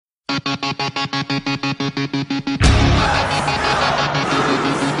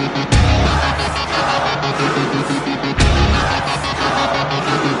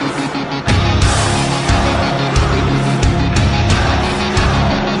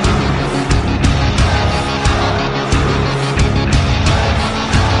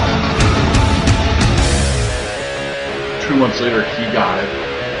Months later, he got it,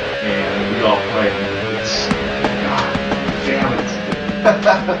 and we all played. It's God damn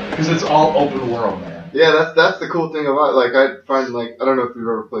it, because it's all open world, man. Yeah, that's the cool thing about it. Like I find I don't know if you've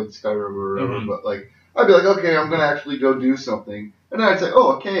ever played Skyrim or whatever, but like I'd be like, okay, I'm gonna actually go do something, and then I'd say,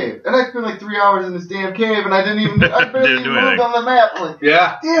 oh, a cave, and I spent like 3 hours in this damn cave, and I barely even moved on the map. I'm like,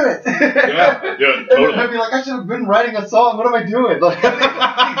 yeah, damn it. Yeah, And totally. I'd be like, I should have been writing a song. What am I doing? Like, get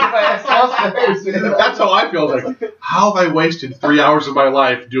my ass downstairs. That's how I feel. Like, how have I wasted 3 hours of my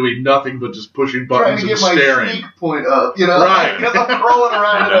life doing nothing but just pushing Trying buttons to and get my staring? sneak point up, Right. Because I'm crawling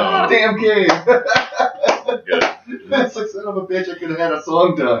around in a damn cave. Good. That's like, son of a bitch, I could have had a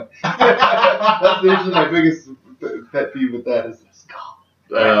song done. That's usually my biggest pet peeve with that is this.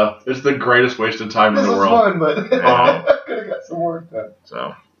 It's the greatest waste of time This in the was world. fun, but I could have got some work done.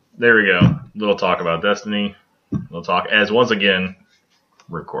 So, there we go. Little talk about Destiny. Little talk as, once again,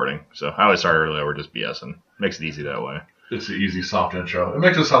 recording. So, I always start early. We're just BSing. Makes it easy that way. It's an easy, soft intro. It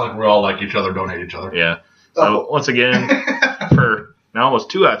makes it sound like we all like each other, don't hate each other. Yeah. So, once again, for now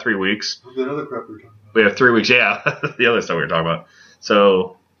almost 2 out of 3 weeks, The other crap we were talking about. we have 3 weeks. Yeah, the other stuff we were talking about.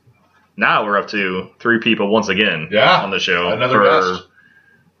 So, now we're up to 3 people once again on the show. Another guest.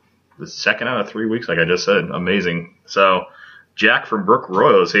 The second out of 3 weeks, like I just said. Amazing. So, Jack from Brook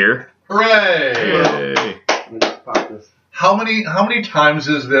Royal is here. Hooray! Yay. Let me just pop this. How many times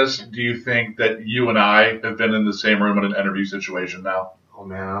is this, do you think, that you and I have been in the same room in an interview situation now? Oh,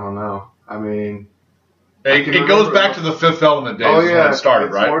 man, I don't know. I mean... It goes back to the Fifth Element days when it started,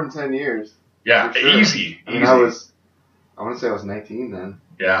 it's right? more than 10 years. Yeah, Sure. easy. I mean, I want to say I was 19 then.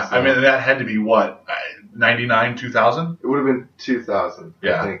 Yeah, So- I mean, that had to be what, 99, 2000? It would have been 2000.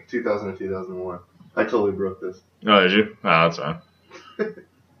 Yeah. I think 2000 or 2001. I totally broke this. Oh, did you? Oh, that's fine.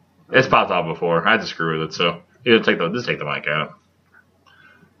 It's popped out before. I had to screw with it, so you just take the mic out.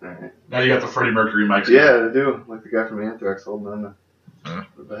 Alright. Now you got the Freddie Mercury mics. Yeah, I do. Like the guy from Anthrax holding on Huh.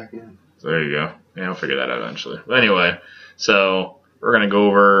 the back end. So there you go. Yeah, I'll figure that out eventually. But anyway, so we're gonna go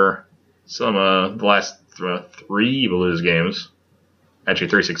over some the last 3 Blues games. Actually,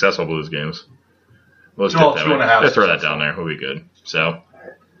 3 successful Blues games. Let's Well, dip that 2.5 Let's throw that successful. down there. We'll be good. So,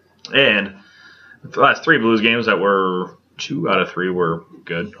 and the last 3 Blues games that were 2 out of 3 were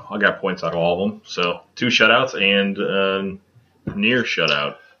good. I got points out of all of them. So 2 shutouts and near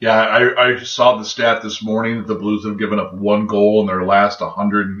shutout. Yeah, I saw the stat this morning that the Blues have given up 1 goal in their last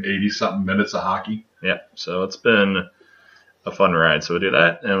 180-something minutes of hockey. Yeah, so it's been a fun ride. So we'll do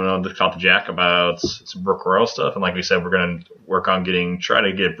that, and I'll just talk to Jack about some Brook Royal stuff. And like we said, we're going to work on try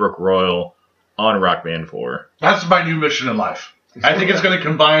to get Brook Royal on Rock Band 4. That's my new mission in life. I think it's going to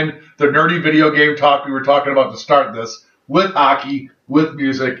combine the nerdy video game talk we were talking about to start this with hockey, with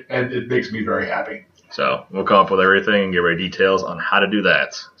music, and it makes me very happy. So we'll come up with everything and give you details on how to do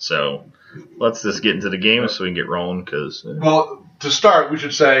that. So let's just get into the game so we can get rolling. Well, to start, we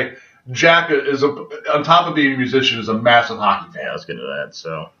should say Jack is on top of being a musician, is a massive hockey fan. Yeah, let's get into that.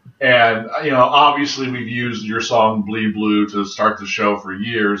 So, and obviously we've used your song "Bleed Blue" to start the show for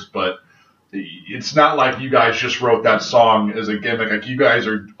years, but it's not like you guys just wrote that song as a gimmick. Like, you guys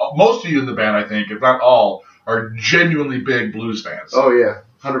are, most of you in the band, I think, if not all, are genuinely big blues fans. Oh yeah,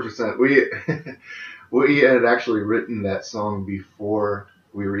 100%. We had actually written that song before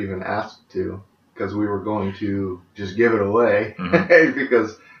we were even asked to, because we were going to just give it away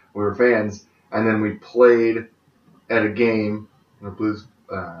because we were fans. And then we played at a game in the Blues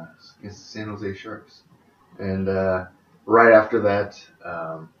against the San Jose Sharks, and right after that,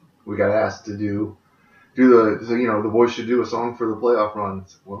 we got asked to do the boys should do a song for the playoff run.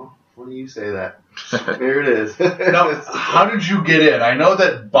 It's, well, funny you say that. There it is. Now, how did you get in? I know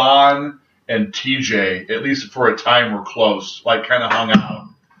that Bon and TJ, at least for a time, were close, like kind of hung out.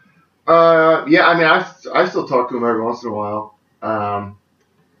 Yeah, I mean, I still talk to him every once in a while.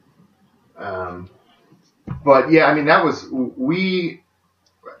 But yeah, I mean, we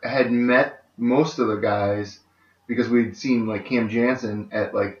had met most of the guys because we'd seen like Cam Jansen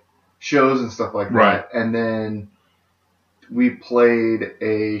at like shows and stuff like that. Right. And then we played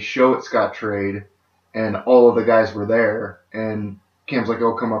a show at Scott Trade, and all of the guys were there. And Cam's like,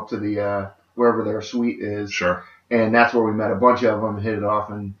 "Oh, come up to the wherever their suite is." Sure. And that's where we met a bunch of them, hit it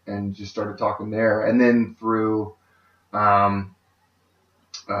off, and just started talking there. And then through our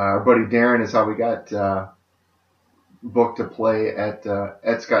buddy Darren is how we got booked to play at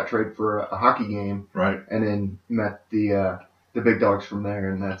Scottrade for a hockey game, Right. and then met the big dogs from there,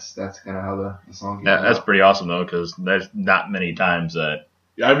 and that's kind of how the song came That's out. pretty awesome though, because there's not many times that.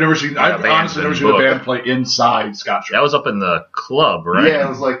 I've honestly never seen a band play inside Scottrade. That was up in the club, right? Yeah, it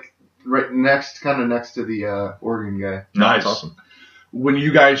was like right next to the Oregon guy. Nice. That's awesome. When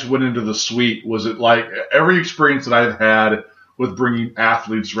you guys went into the suite, was it like every experience that I've had with bringing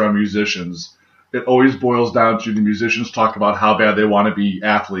athletes around musicians? It always boils down to the musicians talk about how bad they want to be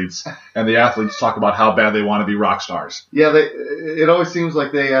athletes, and the athletes talk about how bad they want to be rock stars. Yeah, it always seems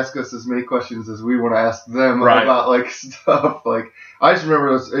like they ask us as many questions as we want to ask them Right. about like stuff. Like I just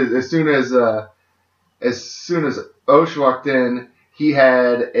remember as soon as Osh walked in, he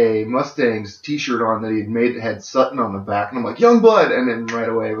had a Mustangs T-shirt on that he'd made that had Sutton on the back, and I'm like, Young Blood, and then right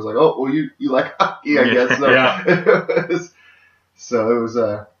away it was like, oh, well, you like hockey, I guess. So, Yeah. so it was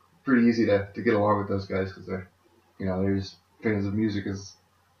pretty easy to get along with those guys because they're just fans of music as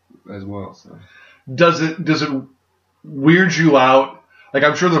well. So Does it weird you out? Like,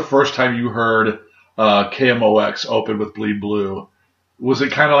 I'm sure the first time you heard KMOX open with Bleed Blue, was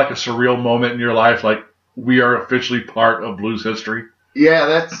it kind of like a surreal moment in your life? Like, we are officially part of blues history?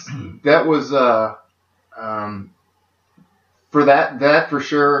 yeah, that was for that for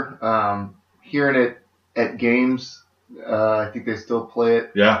sure. Hearing it at games, I think they still play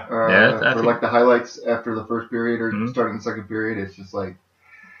it. Yeah. For like the highlights after the first period or starting the second period. It's just like,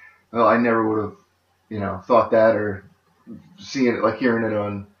 well, I never would have, thought that or seeing it, like hearing it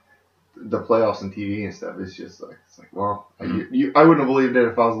on the playoffs and TV and stuff. It's like, well, I wouldn't have believed it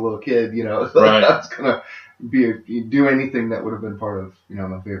if I was a little kid, Right. I was gonna do anything that would have been part of,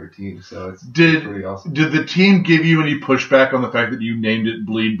 my favorite team. So it's pretty awesome. Did the team give you any pushback on the fact that you named it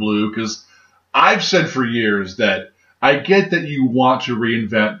Bleed Blue? Because I've said for years that I get that you want to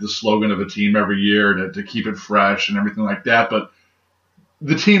reinvent the slogan of a team every year to keep it fresh and everything like that, but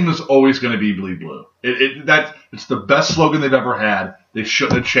the team is always going to be Bleed Blue. It's the best slogan they've ever had. They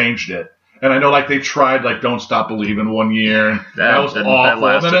shouldn't have changed it. And I know, like, they tried, like, Don't Stop Believing 1 year. And that was awful. That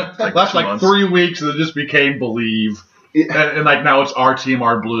lasted, and then it lasted like 3 weeks, and it just became Believe. Yeah. And like now it's Our Team,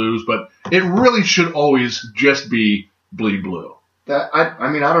 Our Blues. But it really should always just be Bleed Blue. I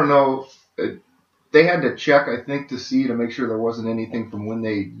mean, I don't know. They had to check, I think, to make sure there wasn't anything from when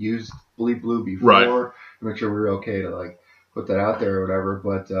they used Bleed Blue before, Right. to make sure we were okay to like put that out there or whatever.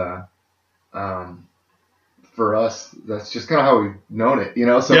 But for us, that's just kind of how we've known it,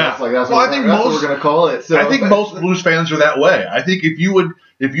 So Yeah. it's like that's Well, what, I think that's what most- we're gonna call it. So I think most Blues fans are that way. I think if you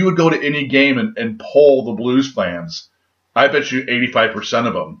would go to any game and poll the Blues fans, I bet you 85%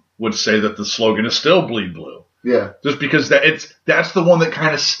 of them would say that the slogan is still Bleed Blue. yeah, Just because that's the one that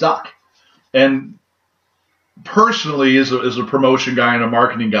kind of stuck. And personally, as a promotion guy and a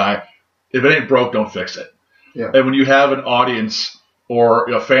marketing guy, if it ain't broke, don't fix it. Yeah. And when you have an audience or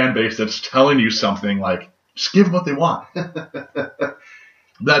a fan base that's telling you something, like, just give them what they want.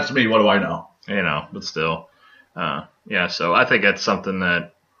 That's me. What do I know? But still, yeah. So I think that's something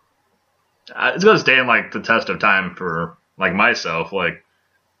that it's going to stand like the test of time for like myself. Like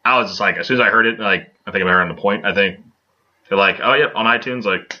I was just like, as soon as I heard it, like I think I heard on the point. I think they're like, oh yep, on iTunes,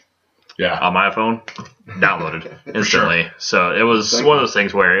 like Yeah. on my phone, downloaded instantly. So it was one of those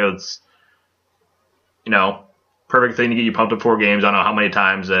things where it was, perfect thing to get you pumped up for games. I don't know how many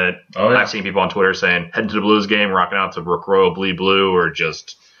times that I've seen people on Twitter saying, head to the Blues game, rocking out to Brook Royal Bleed Blue, or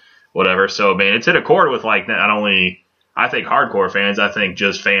just whatever. So, man, it's hit a chord with, like, not only, I think, hardcore fans, I think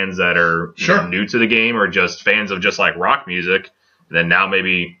just fans that are new to the game or just fans of just, like, rock music. And then now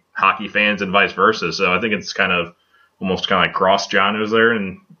maybe hockey fans and vice versa. So I think it's kind of almost kind of like cross genres there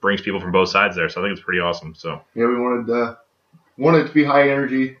and brings people from both sides there. So I think it's pretty awesome. So yeah, we wanted it to be high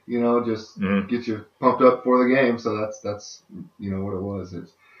energy, just get you pumped up for the game. So that's what it was. It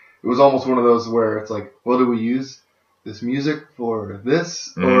was almost one of those where it's like, well, do we use this music for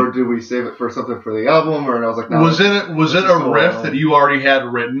this, or do we save it for something for the album? Or and I was like, no. Was it a riff that you already had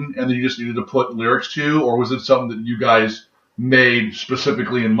written and then you just needed to put lyrics to, or was it something that you guys made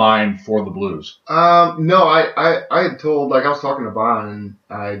specifically in mind for the Blues? No, I had told, like, I was talking to Bon, and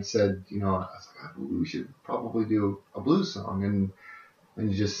I had said, I was like, we should probably do a blues song, and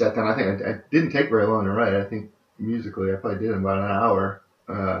you just sat down. I think I didn't take very long to write. I think musically I probably did in about an hour,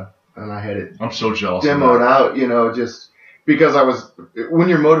 and I had it I'm so jealous. demoed out, just because when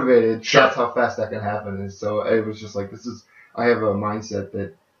you're motivated, Sure. that's how fast that can happen. And so it was just like, I have a mindset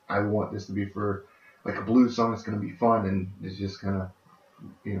that I want this to be for like a blues song. It's going to be fun, and it's just kind of,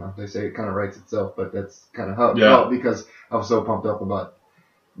 they say it kind of writes itself, but that's kind of how it felt because I was so pumped up about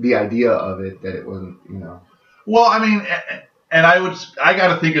the idea of it that it wasn't, Well, I mean, and I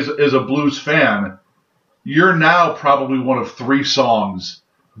got to think as a Blues fan, you're now probably one of 3 songs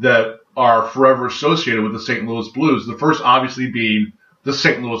that are forever associated with the St. Louis Blues. The first obviously being the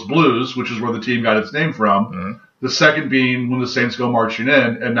St. Louis Blues, which is where the team got its name from. Mm-hmm. The second being When the Saints Go Marching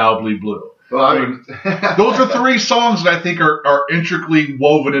In, and now Bleed Blue. Well, I mean, those are 3 songs that I think are intricately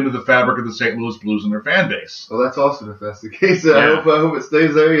woven into the fabric of the St. Louis Blues and their fan base. Well, that's awesome if that's the case. I hope it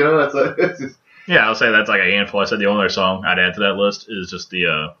stays there. It's just... Yeah, I'll say that's like a handful. I said the only other song I'd add to that list is just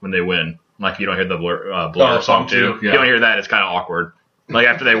the When They Win. Like, you don't hear the Blur song too. Yeah. You don't hear that, it's kind of awkward. Like,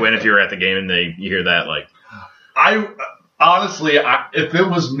 after they win, if you were at the game and you hear that, like... Honestly, if it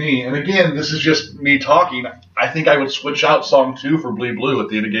was me, and again, this is just me talking, I think I would switch out song 2 for Bleed Blue at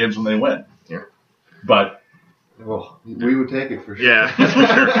the end of games when they win. Yeah. But... Well, we would take it for sure. Yeah, for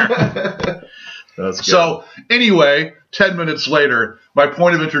sure. That's good. So, anyway, 10 minutes later, my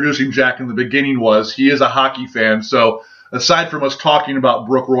point of introducing Jack in the beginning was he is a hockey fan. So, aside from us talking about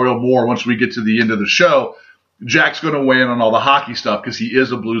Brooke Royal more once we get to the end of the show, Jack's going to weigh in on all the hockey stuff because he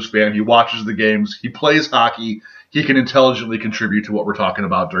is a Blues fan. He watches the games. He plays hockey. He can intelligently contribute to what we're talking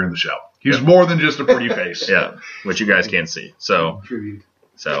about during the show. He's more than just a pretty face. Yeah, which you guys can't see. So,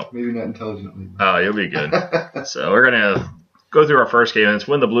 maybe not intelligently. Oh, you'll be good. So we're gonna go through our first game. It's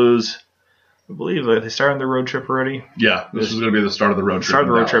when the Blues, I believe they started the road trip already. Yeah, this is going to be the start of the road trip. Start of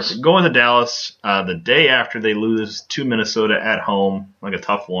the road trip. Going to Dallas the day after they lose to Minnesota at home, like a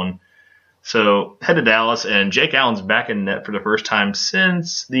tough one. So head to Dallas, and Jake Allen's back in net for the first time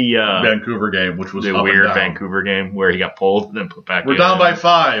since the Vancouver game, which was the weird Vancouver game where he got pulled and then put back in. We're down by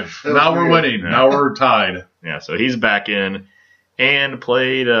 5. Now we're winning. Yeah. Now we're tied. Yeah, so he's back in and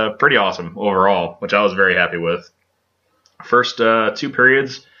played pretty awesome overall, which I was very happy with. First 2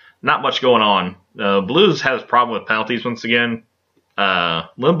 periods, not much going on. Blues has a problem with penalties once again.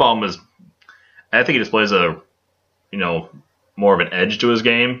 Lindbaum I think he displays more of an edge to his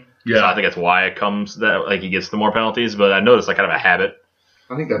game. Yeah, so I think that's why it comes that he gets the more penalties. But I noticed kind of a habit.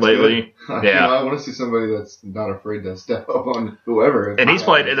 I think that's lately. Good. Yeah, I want to see somebody that's not afraid to step up on whoever. And he's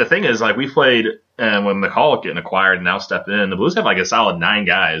played. The thing is, we played when McCulloch getting acquired and now stepped in. The Blues have a solid 9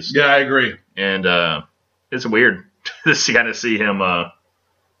 guys. Yeah, I agree. And it's weird to kind of see him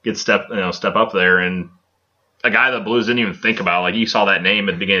get step up there, and a guy the Blues didn't even think about. You saw that name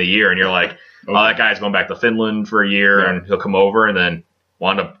at the beginning of the year, and you're like, oh, that guy's going back to Finland for a year, and he'll come over, and then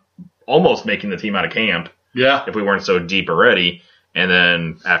wound up almost making the team out of camp. Yeah, if we weren't so deep already. And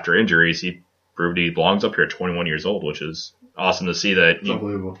then after injuries, he proved he belongs up here at 21 years old, which is awesome to see that.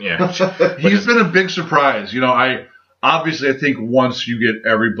 Unbelievable. Yeah, he's been a big surprise. I think once you get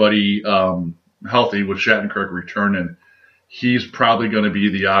everybody healthy with Shattenkirk returning, he's probably going to be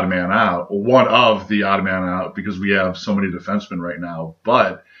the odd man out, or one of the odd man out, because we have so many defensemen right now.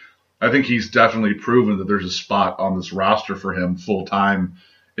 But I think he's definitely proven that there's a spot on this roster for him full time.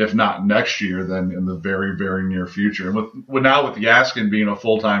 If not next year, then in the very, very near future. And with Yaskin being a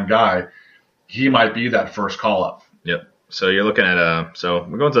full-time guy, he might be that first call-up. Yep. So you're looking at so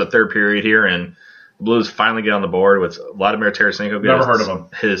we're going to the third period here, and the Blues finally get on the board with Vladimir Tarasenko. Never heard of him.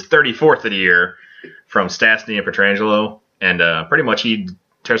 His 34th of the year from Stastny and Pietrangelo, and pretty much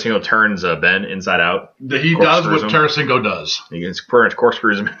Tarasenko turns Ben inside out. He does what Tarasenko does. He gets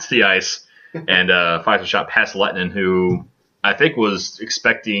corkscrews him into the ice and fires a shot past Lettinen, who I think was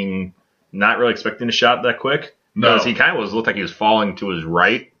not really expecting a shot that quick. No. Because he kind of looked like he was falling to his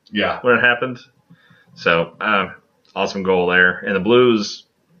right when it happened. So, awesome goal there. And the Blues,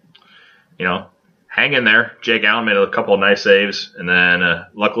 hang in there. Jake Allen made a couple of nice saves. And then,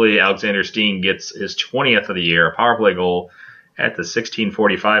 luckily, Alexander Steen gets his 20th of the year, a power play goal at the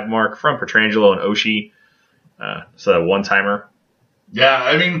 16:45 mark from Pietrangelo and Oshie. So, a one-timer. Yeah,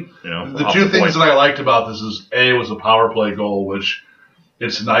 I mean, the 2 things that I liked about this is, A, was a power play goal, which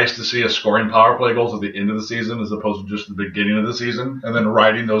it's nice to see us scoring power play goals at the end of the season as opposed to just the beginning of the season, and then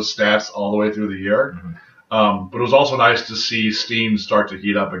writing those stats all the way through the year. Mm-hmm. But it was also nice to see Steen start to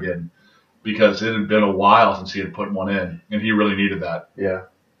heat up again, because it had been a while since he had put one in, and he really needed that. Yeah.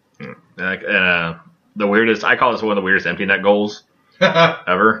 The weirdest, I call this one of the weirdest empty net goals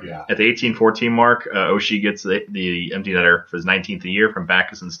ever. Yeah. At the 18-14 mark, Oshie gets the empty netter for his 19th of the year from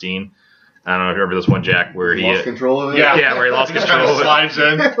Backus and Steen. I don't know if you remember this one, Jack, where he lost control of it. Yeah, where he lost control of it. Slides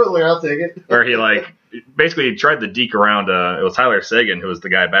in. I'll take it. Where he basically tried to deke around. It was Tyler Seguin who was the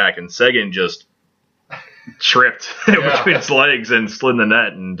guy back, and Seguin just tripped between his legs and slid in the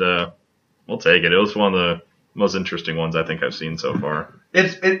net, and we'll take it. It was one of the most interesting ones I think I've seen so far.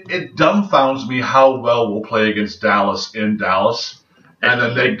 It dumbfounds me how well we'll play against Dallas in Dallas. And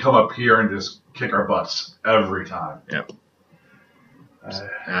then they come up here and just kick our butts every time. Yep.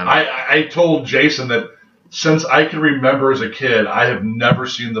 I told Jason that since I can remember as a kid, I have never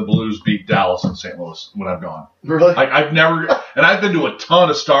seen the Blues beat Dallas in St. Louis when I've gone. Really? Like I've never, and I've been to a ton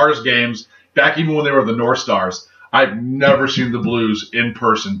of Stars games back even when they were the North Stars. I've never seen the Blues in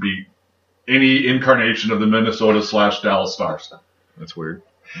person beat any incarnation of the Minnesota/Dallas Stars. That's weird.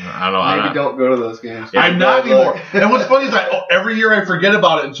 I don't know. Maybe don't go to those games. I'm not anymore. And what's funny is every year I forget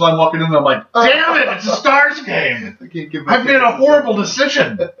about it until I'm walking in and I'm like, damn it, it's a Stars game. I've made a horrible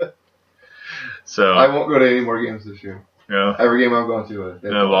decision. So I won't go to any more games this year. Yeah. Every game I'm going to, they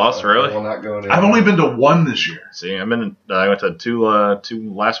lost, really? I will not go to. I've only been to one this year. See, I went to two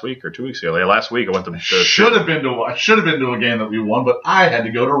last week or 2 weeks ago. Last week I went to. I should have been to a game that we won, but I had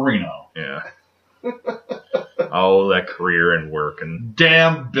to go to Reno. Yeah. All that career and work and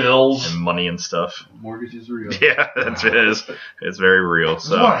damn bills and money and stuff. Mortgage is real. Yeah, it is. It's very real.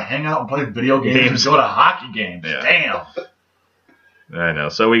 So I want to hang out and play video games and go to hockey games. Yeah. Damn. I know.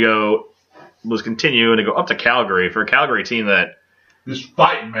 So let's continue and go up to Calgary for a Calgary team that is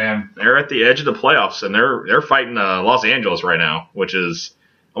fighting, man. They're at the edge of the playoffs and they're fighting Los Angeles right now, which is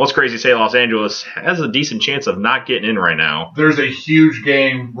almost crazy to say Los Angeles has a decent chance of not getting in right now. There's a huge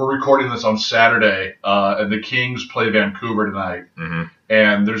game. We're recording this on Saturday, and the Kings play Vancouver tonight. Mm-hmm.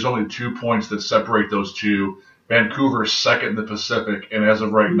 And there's only 2 points that separate those two. Vancouver's second in the Pacific, and as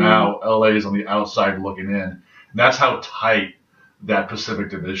of right now, LA is on the outside looking in. And that's how tight that Pacific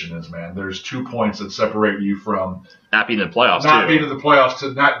Division is, man. There's 2 points that separate you from not being in the playoffs, not being in the playoffs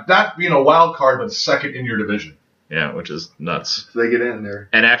to not being a wild card, but second in your division. Yeah, which is nuts. So they get in there.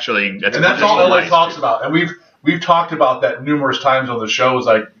 And actually, that's all LA talks about. And we've talked about that numerous times on the shows.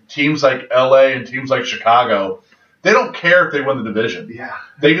 Like teams like LA and teams like Chicago, they don't care if they win the division. Yeah.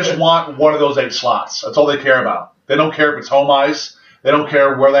 They just want one of those 8 slots. That's all they care about. They don't care if it's home ice. They don't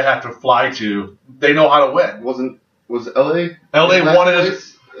care where they have to fly to. They know how to win. Was LA? LA won it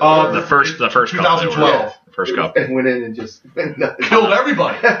the first 2012. First cup. And went in and just killed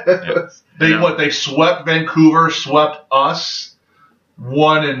everybody. Yeah. They swept Vancouver, swept us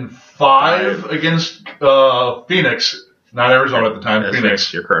 1-5 against Phoenix, not Arizona at the time. That's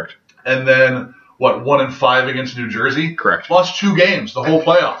Phoenix. You're correct. And then 1-5 against New Jersey. Correct. Lost 2 games, the whole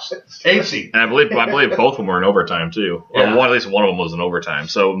playoffs. 8 seed. And I believe both of them were in overtime too. Yeah. Or at least one of them was in overtime.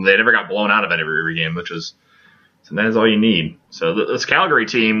 So they never got blown out of it every game, which is so that is all you need. So this Calgary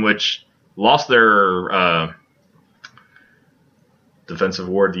team, which lost their defensive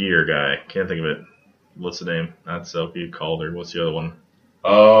award of the year guy, can't think of it. What's the name? Not Selke, Calder. What's the other one?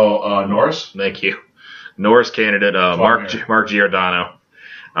 Oh, Norris. Thank you. Norris candidate Mark Giordano.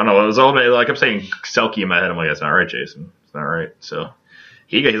 I don't know. It was all like I'm saying Selke in my head. I'm like, that's not right, Jason. It's not right. So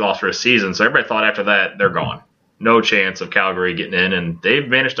he lost for a season. So everybody thought after that they're gone. No chance of Calgary getting in, and they've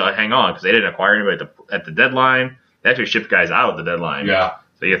managed to hang on because they didn't acquire anybody at the deadline. They actually shipped guys out at the deadline. Yeah.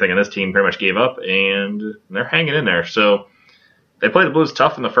 So you're thinking this team pretty much gave up, and they're hanging in there. So they played the Blues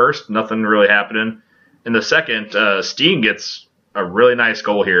tough in the first. Nothing really happening. In the second, Steen gets a really nice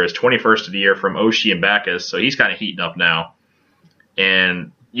goal here. His 21st of the year from Oshie and Backus. So he's kind of heating up now.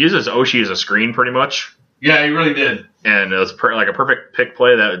 And uses Oshie as a screen pretty much. Yeah, he really did. And it was like a perfect pick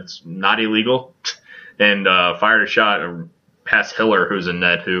play that's not illegal. And fired a shot past Hiller, who's in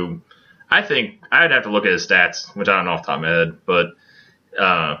net, who I think I'd have to look at his stats, which I don't know off the top of my head. But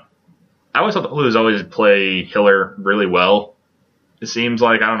I always thought the Blues always play Hiller really well. It seems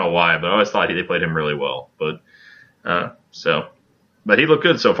like, I don't know why, but I always thought they played him really well. But he looked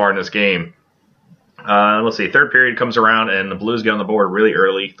good so far in this game. Let's see. Third period comes around, and the Blues get on the board really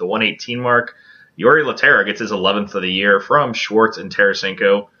early. The 1:18 mark. Yuri Laterra gets his 11th of the year from Schwartz and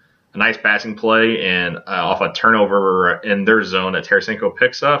Tarasenko. A nice passing play, and off a turnover in their zone that Tarasenko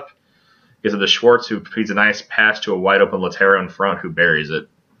picks up. Gives it to Schwartz, who feeds a nice pass to a wide-open Laterra in front, who buries it.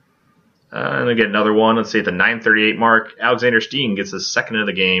 And they get another one. Let's see, at the 9:38 mark, Alexander Steen gets his second of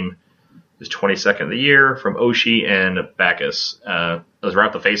the game, his 22nd of the year, from Oshie and Backus. It was right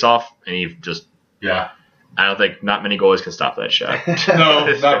off the face-off, and he just... Yeah. I don't think not many goalies can stop that shot. No,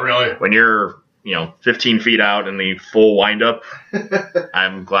 not really. When you're 15 feet out in the full windup,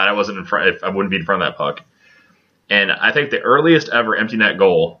 I'm glad I wasn't in front. I wouldn't be in front of that puck. And I think the earliest ever empty net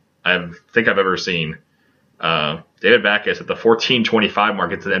goal I've ever seen, David Backus at the 14:25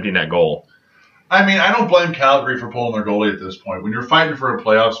 mark gets an empty net goal. I mean, I don't blame Calgary for pulling their goalie at this point. When you're fighting for a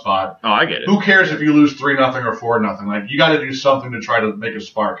playoff spot, oh, I get it. Who cares if you lose 3-0 or 4-0? Like, you got to do something to try to make a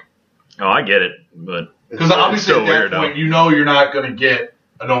spark. Oh, I get it, but because obviously at that weird, point, you're not going to get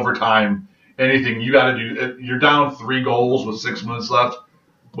an overtime. Anything you got to do. You're down 3 goals with 6 minutes left.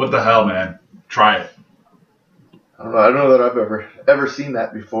 What the hell, man? Try it. I don't know that I've ever seen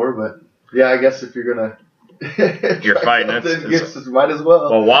that before, but yeah, I guess if you're gonna You're fighting it. Might as well.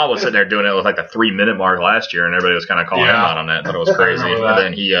 Well, Wall was sitting there doing it with like the 3-minute mark last year, and everybody was kind of calling him out on that. Thought it was crazy. And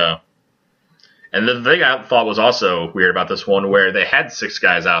then he, and the thing I thought was also weird about this one, where they had 6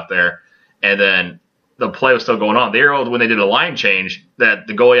 guys out there, and then the play was still going on. They were when they did a line change that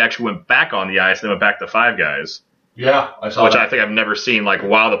the goalie actually went back on the ice and then went back to 5 guys. Yeah, I saw which that. I think I've never seen. Like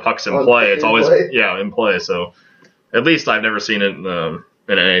while the puck's in play, it's always in play. So at least I've never seen it in an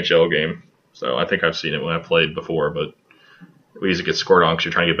NHL game. So I think I've seen it when I played before, but we usually get scored on because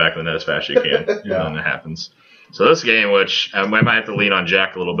you're trying to get back in the net as fast as you can, and then it happens. So this game, which I might have to lean on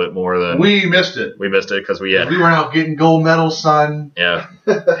Jack a little bit more than we missed it. We missed it because we were out getting gold medals, son. Yeah,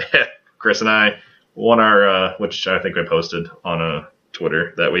 Chris and I won our, which I think I posted on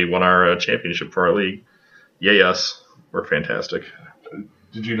Twitter, that we won our championship for our league. Yes, we're fantastic.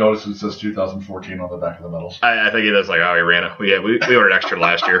 Did you notice it says 2014 on the back of the medals? I think it is like how we ran it. We ordered extra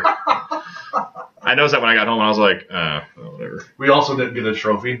last year. I noticed that when I got home, and I was like, whatever. We also didn't get a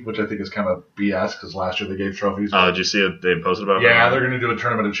trophy, which I think is kind of BS because last year they gave trophies. Oh, did you see it? They posted about it? Yeah, they're going to do a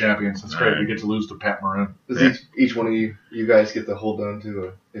tournament of champions. It's great. We get to lose to Pat Maroon. Does each one of you guys get to hold on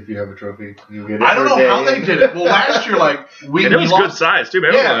to if you have a trophy? You get it. I don't know how they did it. Well, last year, like it was good size too,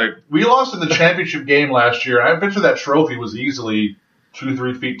 man. Yeah, we lost in the championship game last year. I bet you that trophy was easily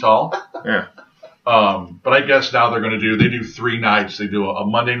 2-3 feet tall. Yeah. But I guess now they do 3 nights. They do a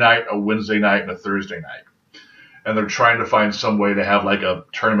Monday night, a Wednesday night, and a Thursday night. And they're trying to find some way to have like a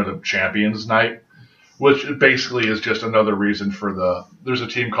tournament of champions night, which basically is just another reason for there's a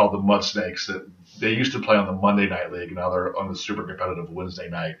team called the Mud Snakes that they used to play on the Monday night league, and now they're on the super competitive Wednesday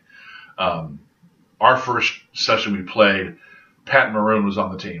night. Our first session we played, Pat Maroon was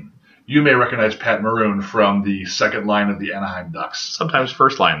on the team. You may recognize Pat Maroon from the second line of the Anaheim Ducks. Sometimes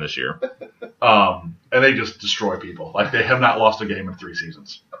first line this year. And they just destroy people. Like, they have not lost a game in 3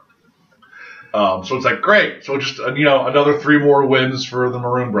 seasons. So it's like, great. So just, another 3 more wins for the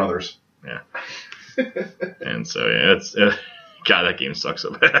Maroon brothers. Yeah. And so, God, that game sucks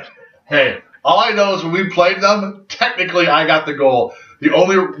so bad. Hey, all I know is when we played them, technically I got the goal. We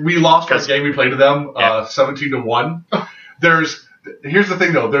lost our game we played to them, 17-1. Here's the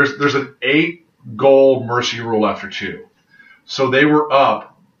thing, though. There's an 8-goal mercy rule after 2. So they were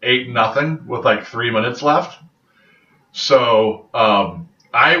up 8-0 with like 3 minutes left. So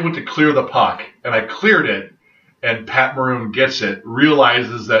I went to clear the puck, and I cleared it, and Pat Maroon gets it,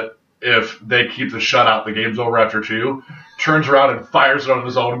 realizes that if they keep the shutout, the game's over after 2, turns around and fires it on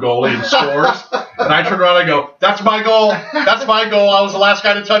his own goalie and scores. And I turn around and go, that's my goal. That's my goal. I was the last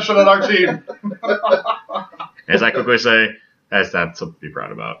guy to touch it on our team. As I quickly say, that's not something to be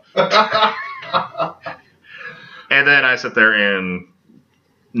proud about. And then I sit there and,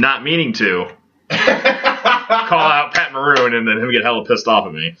 not meaning to, call out Pat Maroon and then him get hella pissed off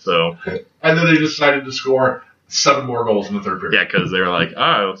at me. So. And then they decided to score 7 more goals in the third period. Yeah, because they were like,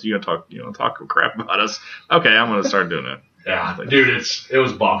 oh, so you're going to talk crap about us. Okay, I'm going to start doing it. Yeah, dude, it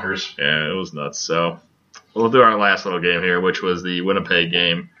was bonkers. Yeah, it was nuts. So we'll do our last little game here, which was the Winnipeg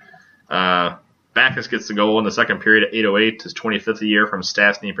game. Backus gets the goal in the second period at 8:08, his 25th year from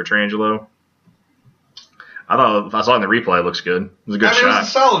Stastny and Pietrangelo. I thought, if I saw it in the replay, it looks good. It was a good shot. It was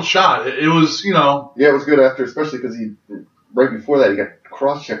a solid shot. It was, Yeah, it was good after, especially because right before that, he got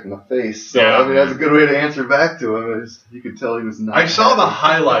cross-checked in the face. So, yeah. I mean, that's a good way to answer back to him. You could tell he was not. I saw the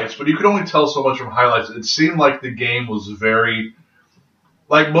highlights, but you could only tell so much from highlights. It seemed like the game was very,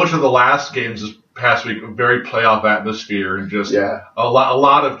 like most of the last games this past week, very playoff atmosphere and just a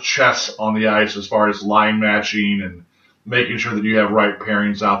lot of chess on the ice as far as line matching and making sure that you have right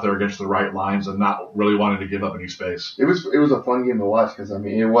pairings out there against the right lines and not really wanting to give up any space. It was a fun game to watch because, I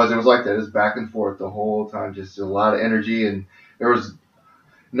mean, it was like that. It was back and forth the whole time, just a lot of energy, and there was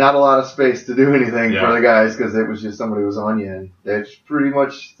not a lot of space to do anything for the guys because it was just somebody was on you, and they pretty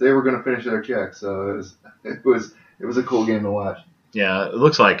much they were going to finish their check. So it was a cool game to watch. Yeah, it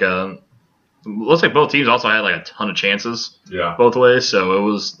looks like both teams also had like a ton of chances. Yeah, both ways. So it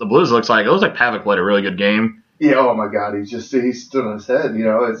was the Blues. It looks like Pavic played a really good game. Yeah, oh my God, he stood on his head. And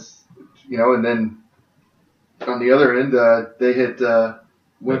then on the other end, they hit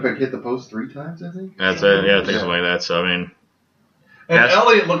Winnipeg hit the post 3 times, I think. That's it. Yeah, I think something like that. So I mean. And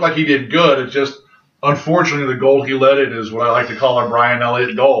Elliott looked like he did good. It's just, unfortunately, the goal he let in is what I like to call our Brian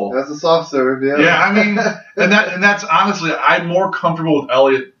Elliott goal. That's a soft serve, yeah. Yeah, I mean, and that's honestly, I'm more comfortable with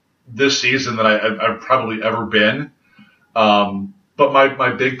Elliott this season than I've probably ever been. But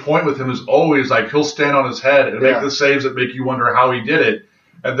my big point with him is always, like, he'll stand on his head and make the saves that make you wonder how he did it.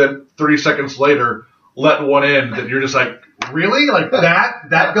 And then 30 seconds later, let one in that you're just like, really? Like,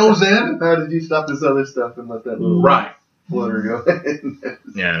 that goes in? How did you stop this other stuff and let that little... Right. Flutter go.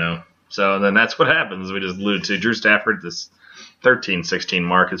 Yeah, I know. So then that's what happens. We just alluded to Drew Stafford, this 13-16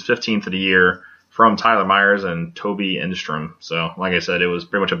 mark, his 15th of the year from Tyler Myers and Toby Enstrom. So, like I said, it was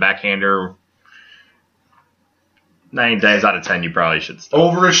pretty much a backhander. 9 times out of 10, you probably should stop.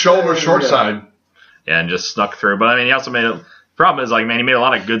 Over his shoulder, short side. Yeah, and just snuck through. But, I mean, he also made a problem is, like, man, he made a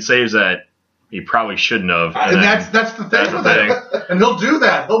lot of good saves that he probably shouldn't have. And that's the thing with him. And he'll do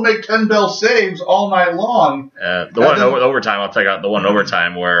that. He'll make 10 bell saves all night long. The one in overtime, I'll take out the one in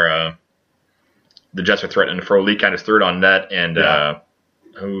overtime where the Jets were threatening to throw. Lee kind of threw it on net, and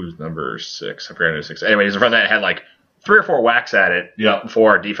who's number 6? I forgot who's 6. Anyway, he's in front of that, had like 3 or 4 whacks at it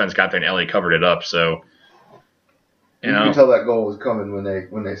before our defense got there, and LA covered it up. So, you can tell that goal was coming when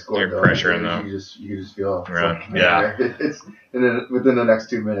they scored. They're pressuring them. You just feel right. And then within the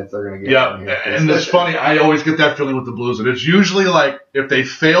next 2 minutes they're going to get. Yeah, and it's funny. I always get that feeling with the Blues, and it's usually like if they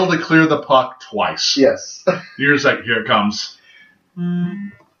fail to clear the puck twice. Yes. You're just like, here it comes.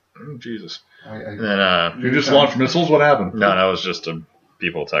 Oh, Jesus. And then you just launched missiles. What happened? No, that was just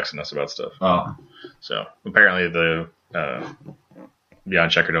people texting us about stuff. Oh, so apparently the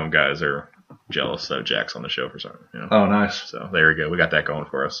Beyond Checkerdome guys are jealous that Jack's on the show for something. Oh, nice. So there we go. We got that going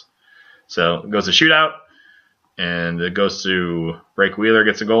for us. So it goes to shootout, and it goes to Blake Wheeler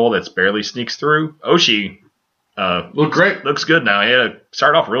gets a goal that's barely sneaks through. Oshie look great. Looks good now. He had to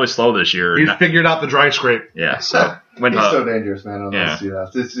start off really slow this year. He's figured out the dry scrape. Yeah. So he's so dangerous, man. On those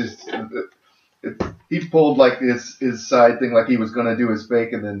shootouts. It's just he pulled like his side thing like he was going to do his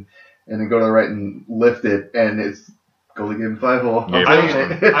fake and then go to the right and lift it, and it's goalie gave him 5-hole.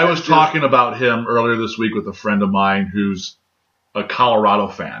 Yeah, I was talking about him earlier this week with a friend of mine who's a Colorado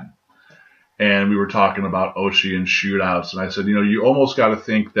fan, and we were talking about Oshie and shootouts, and I said, you almost got to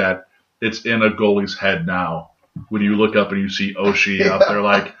think that it's in a goalie's head now when you look up and you see Oshie out there,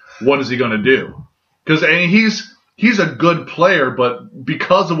 like, what is he going to do? Because he's a good player, but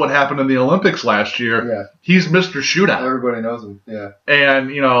because of what happened in the Olympics last year, he's Mr. Shootout. Everybody knows him, yeah. And,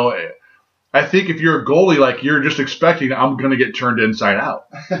 I think if you're a goalie, like, you're just expecting I'm going to get turned inside out.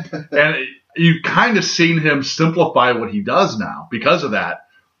 And you've kind of seen him simplify what he does now because of that.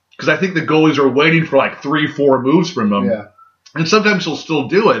 Because I think the goalies are waiting for like 3-4 moves from him. Yeah. And sometimes he'll still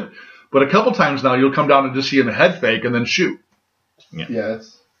do it. But a couple times now you'll come down and just see him a head fake and then shoot. Yeah,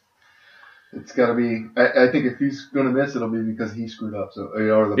 it's got to be. I think if he's going to miss, it'll be because he screwed up,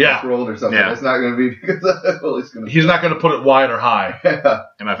 or the puck rolled or something. Yeah. It's not going to be because the goalie's going to. He's not going to put it wide or high.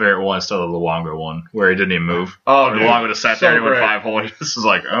 And my favorite one is still the Luongo one, where he didn't even move. Oh, dude. Luongo just sat there and went 5-hole. This is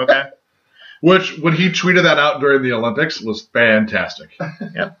like, okay. Which, when he tweeted that out during the Olympics, was fantastic.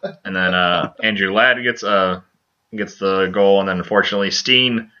 Yep. And then Andrew Ladd gets the goal, and then unfortunately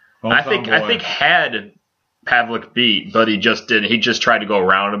Steen, I think had Pavlik beat, but he just didn't. He just tried to go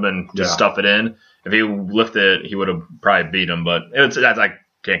around him and just stuff it in. If he lifted it, he would have probably beat him. But I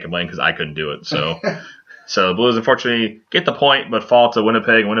can't complain because I couldn't do it. So, so the Blues unfortunately get the point, but fall to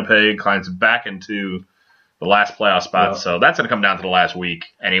Winnipeg. Winnipeg climbs back into the last playoff spot. So that's going to come down to the last week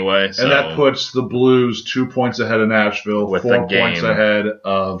anyway. So, and that puts the Blues 2 points ahead of Nashville, with 4 points ahead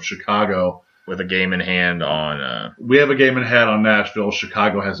of Chicago. With a game in hand on. We have a game in hand on Nashville.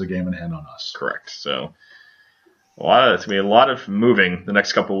 Chicago has a game in hand on us. Correct. So. It's going to be a lot of moving the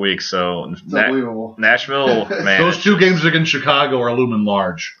next couple of weeks. So unbelievable. Nashville, man. Those 2 games against Chicago are looming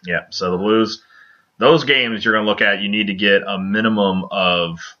large. Yeah. So the Blues, those games you're going to look at, you need to get a minimum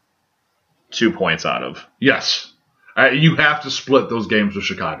of 2 points out of. Yes. You have to split those games with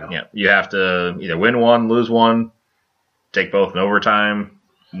Chicago. Yeah. You have to either win one, lose one, take both in overtime,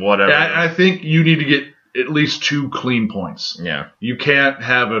 whatever. I think you need to get at least 2 clean points. Yeah. You can't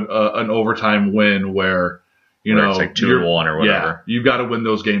have an overtime win where it's like 2-1 or whatever. Yeah, you've got to win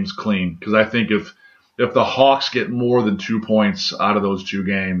those games clean because I think if the Hawks get more than 2 points out of those 2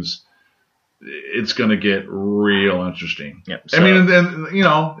 games, it's going to get real interesting. Yep, I mean, and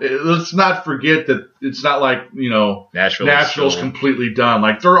let's not forget that it's not like Nashville's completely done.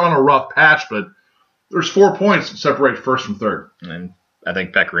 Like they're on a rough patch, but there's 4 points that separate first from third. And I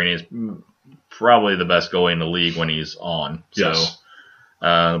think Pecorini is probably the best goalie in the league when he's on. Yes. So.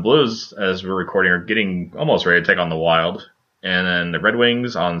 The Blues, as we're recording, are getting almost ready to take on the Wild. And then the Red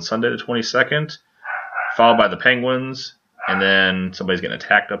Wings on Sunday the 22nd, followed by the Penguins. And then somebody's getting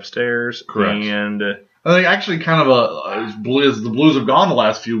attacked upstairs. Correct. And I think actually kind of the Blues have gone the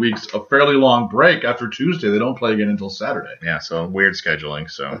last few weeks, a fairly long break after Tuesday. They don't play again until Saturday. Yeah, so weird scheduling.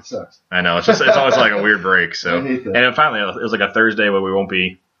 So that sucks. I know. It's always like a weird break. So and then finally, it was like a Thursday where we won't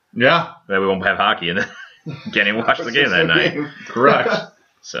have hockey and can't even watch the game that night. Correct.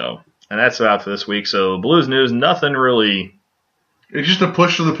 So, and that's about for this week. So, Blues news, nothing really. It's just a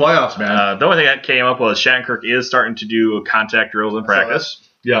push to the playoffs, man. The only thing that came up was Shattenkirk is starting to do contact drills in practice.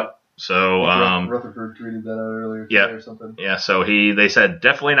 Yep. So Rutherford tweeted that out earlier today or something. Yeah, so they said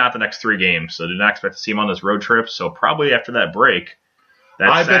definitely not the next 3 games. So do not expect to see him on this road trip. So probably after that break,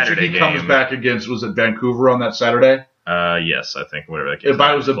 I bet you he comes back against, was it Vancouver on that Saturday? Yes, I think whatever that game. If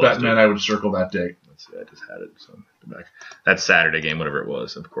I was a bet man, I would circle that date. Let's see, I just had it. So back. That Saturday game, whatever it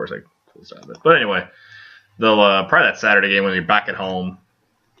was. Of course, I closed out of it. But anyway, they'll probably that Saturday game when you're back at home,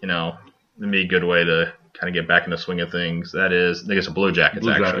 it'd be a good way to kind of get back in the swing of things. That is, I think it's a Blue Jackets,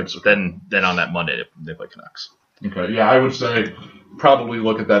 actually. Then on that Monday, they play Canucks. Okay, yeah, I would say probably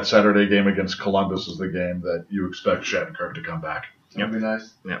look at that Saturday game against Columbus as the game that you expect Shattenkirk to come back. That'd be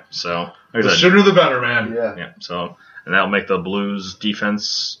nice. Yeah, so the sooner the better, man. Yeah. So, and that'll make the Blues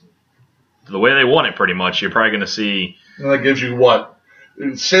defense the way they want it. Pretty much, you're probably going to see. And that gives you what?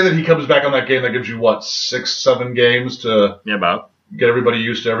 Say that he comes back on that game. That gives you what, 6-7 games to about get everybody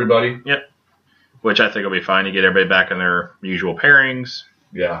used to everybody. Yep. Which I think will be fine. You get everybody back in their usual pairings.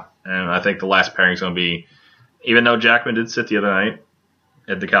 Yeah. And I think the last pairing is going to be, even though Jackman did sit the other night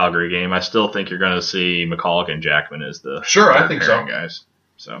at the Calgary game, I still think you're going to see McCulloch and Jackman as the I think so, guys.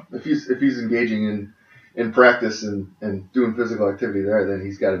 So if he's engaging in practice and doing physical activity there, then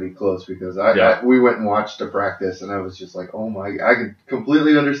he's got to be close because we went and watched a practice and I was just like, oh my, I can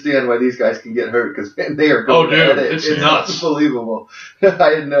completely understand why these guys can get hurt because they are going at it. It's nuts. Unbelievable.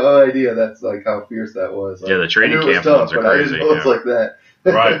 I had no idea that's like how fierce that was. Like, yeah, the training camp tough, ones are crazy. I didn't know it's like that.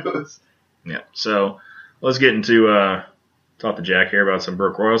 Right. Yeah. So let's get into talk to Jack here about some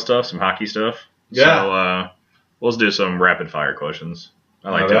Brook Royal stuff, some hockey stuff. Yeah. So let's do some rapid fire questions.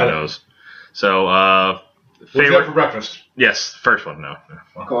 I like doing those. So, What'd you have for breakfast? Yes, first one, no.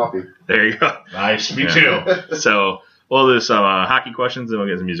 Coffee. There you go. Nice, me too. So, we'll do some hockey questions, and we'll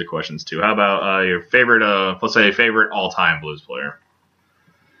get some music questions, too. How about your favorite, let's say, favorite all-time Blues player?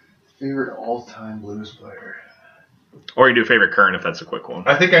 Favorite all-time Blues player? Or you do favorite current, if that's a quick one.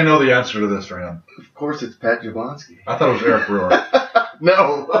 I think I know the answer to this, Ryan. Of course, it's Pat Jablonski. I thought it was Eric Brewer.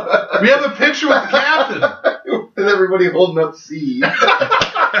 No. We have a picture with the captain. And everybody holding up C.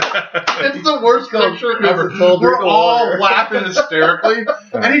 It's the worst picture ever. We're all laughing hysterically.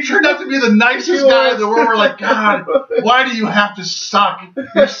 And he turned out to be the nicest guy in the world. We're like, God, why do you have to suck?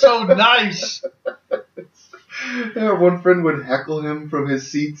 You're so nice. Yeah, one friend would heckle him from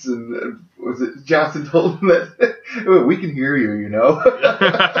his seats, and was it Johnson told him that we can hear you,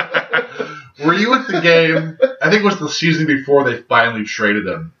 Were you at the game? I think it was the season before they finally traded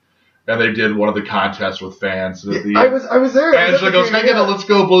him, and they did one of the contests with fans. Yeah, I was there. Angela goes, "Can I get a Let's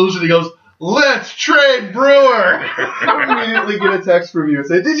Go Blues?" And he goes, "Let's trade Brewer." I immediately get a text from you and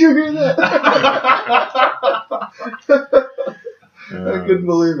say, "Did you hear that?" I couldn't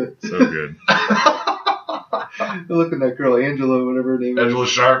believe it. So good. Look at that girl, Angela, whatever her name is. Angela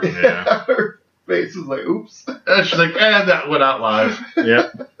Sharp. Yeah. Her face was like, oops. And she's like, that went out live.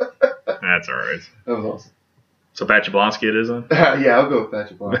 Yep. That's all right. That was awesome. So Pat Jablonski it is then? Yeah, I'll go with Pat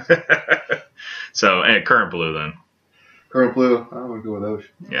Jablonski. So, and current Blue then? Current Blue, I would go with Osh.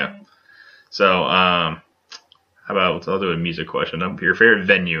 Yeah. So, how about, I'll do a music question. Your favorite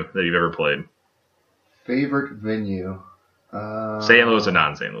venue that you've ever played? Favorite venue? St. Louis or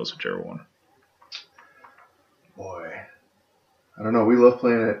non-St. Louis, whichever one. Boy. I don't know. We love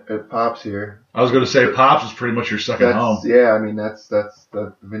playing at Pops here. I was going to say Pops is pretty much your second home. Yeah, I mean, that's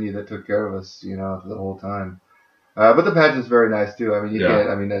the venue that took care of us, for the whole time. But the pageant's very nice, too. I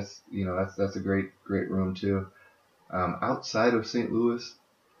mean, that's a great room, too. Outside of St. Louis,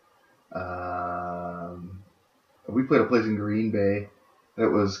 we played a place in Green Bay that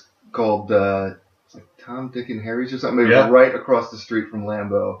was called, it's like Tom, Dick, and Harry's or something. Maybe right across the street from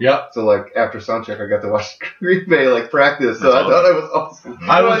Lambeau. Yeah. So, after soundcheck, I got to watch Green Bay, practice. So I thought it was awesome.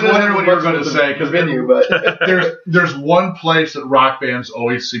 I was wondering what you were going to say, because venue, but there's one place that rock bands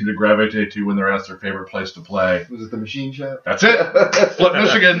always seem to gravitate to when they're asked their favorite place to play. Was it the Machine Shop? That's it. Flint,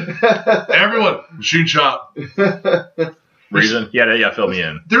 Michigan. Everyone, Machine Shop. Reason? Yeah, fill me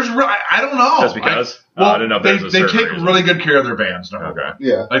in. I don't know. Just because? I don't know if there's a they certain take reason. really good care of their bands. Okay.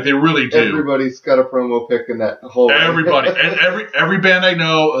 Yeah. They really do. Everybody's got a promo pick in that whole. Everybody. And every band I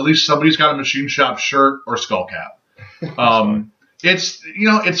know, at least somebody's got a Machine Shop shirt or skull cap.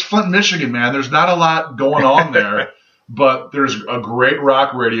 It's Flint, Michigan, man. There's not a lot going on there, but there's a great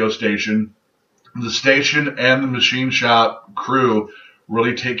rock radio station. The station and the Machine Shop crew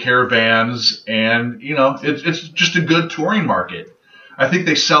really take care of bands, and it's just a good touring market. I think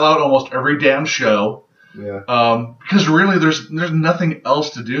they sell out almost every damn show. Yeah. Because really, there's nothing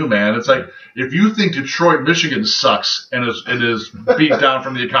else to do, man. It's like if you think Detroit, Michigan sucks and is beat down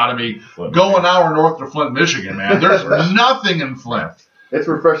from the economy, go an hour north to Flint, Michigan, man. There's nothing in Flint. it's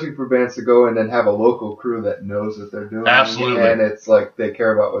refreshing for bands to go and then have a local crew that knows what they're doing. Absolutely. And it's like they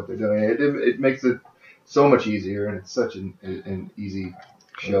care about what they're doing. It makes it so much easier, and it's such an easy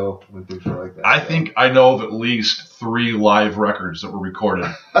show when things are like that. I think I know of at least 3 live records that were recorded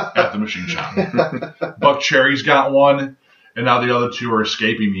at the Machine Shop. Buck Cherry's got one, and now the other 2 are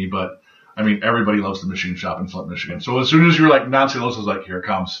escaping me, but I mean, everybody loves the Machine Shop in Flint, Michigan. So as soon as you were like, Nancy Lewis was like, here it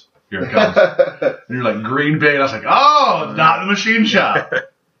comes. Here it comes. And you're like, Green Bay. And I was like, oh, not the Machine Shop.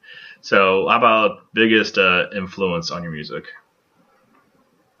 So, how about biggest influence on your music?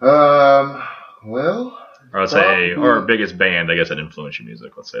 Well, Or let's say, or biggest band, I guess, that influenced your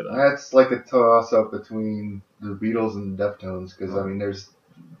music. Let's say that. that's like a toss-up between the Beatles and the Deftones, because, I mean, I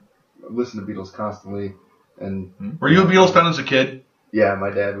listen to Beatles constantly, and... Were you a Beatles fan as a kid? Yeah,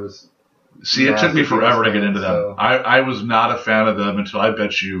 my dad was... See, it took me forever to get into them. So. I was not a fan of them until I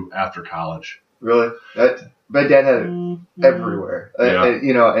bet you after college. Really? My dad had it everywhere.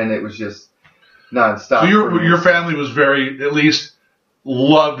 Yeah. And it was just nonstop. So your family was at least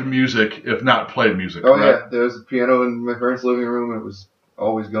loved music, if not played music. Oh, correct? yeah. There was a piano in my parents' living room. It was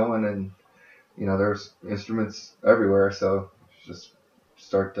always going, and, there's instruments everywhere, so just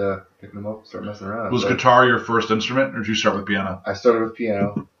start picking them up, start messing around. Was guitar your first instrument, or did you start with piano? I started with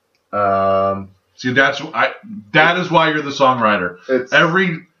piano. See, that is why you're the songwriter.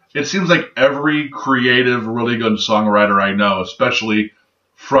 It seems like every creative, really good songwriter I know, especially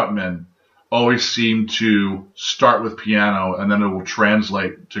frontmen, always seem to start with piano, and then it will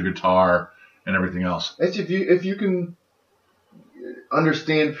translate to guitar and everything else. If you can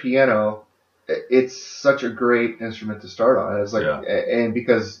understand piano, it's such a great instrument to start on. It's like, and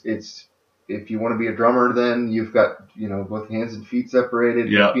because if you want to be a drummer, then you've got both hands and feet separated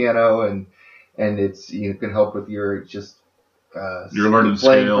with piano, and it's can help with your your learning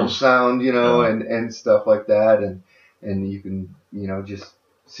playing scales, from sound, and stuff like that, and you can just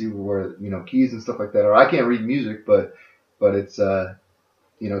see where keys and stuff like that are. I can't read music, but it's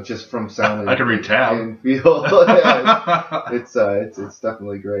just from sound. I can read tab and feel. It's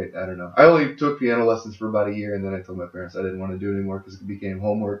definitely great. I don't know. I only took piano lessons for about a year, and then I told my parents I didn't want to do it anymore because it became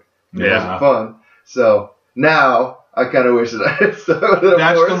homework. It wasn't fun. So now I kind of wish that I had stuck with it.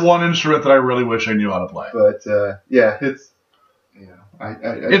 That's the one instrument that I really wish I knew how to play. But it's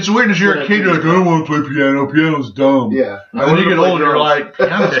it's weird as you're a kid. You're like, I don't want to play piano. Piano's dumb. Yeah. And when you get older, you're like,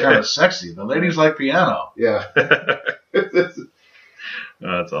 piano's kind of sexy. The ladies like piano. Yeah.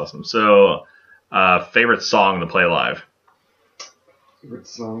 That's awesome. So, favorite song to play live? Favorite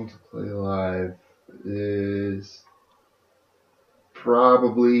song to play live is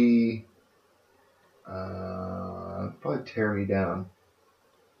probably Tear Me Down.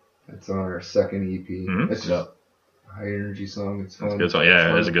 It's on our second EP. Mm-hmm. It's just a high energy song. It's fun. It's a good song.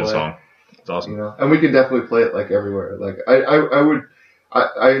 Yeah, it is a good song. It's awesome. And we can definitely play it like everywhere. Like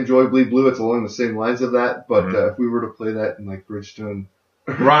I enjoy Bleed Blue. It's along the same lines of that. But if we were to play that in like Bridgestone,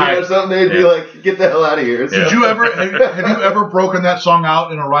 right, or something, they'd be like, "Get the hell out of here." So, have you ever broken that song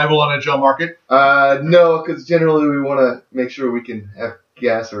out in Arrival on Edgell Market? No, because generally we want to make sure we can have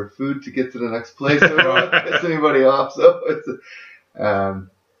gas or food to get to the next place. So we don't want to piss anybody off. So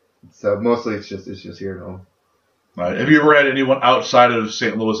so mostly it's just here at home. Right. Have you ever had anyone outside of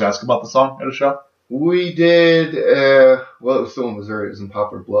St. Louis ask about the song at a show? We did. Well, it was still in Missouri. It was in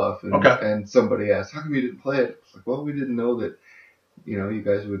Poplar Bluff, and somebody asked, "How come you didn't play it?" It's like, well, we didn't know that. You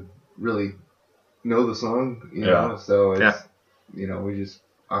guys would really know the song, know, so it's, we just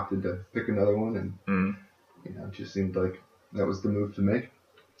opted to pick another one, and, it just seemed like that was the move to make.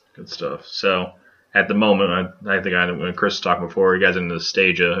 Good stuff. So, at the moment, I think when Chris was talking before, you guys are in the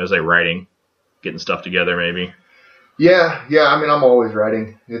stage of, as like writing, getting stuff together, maybe. Yeah, I mean, I'm always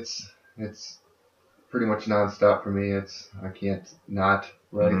writing. It's pretty much nonstop for me. I can't not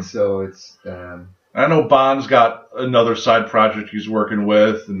write, so it's, I know Bond's got another side project he's working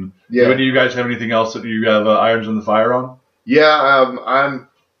with, and do you guys have anything else that you have irons in the fire on? Yeah, I'm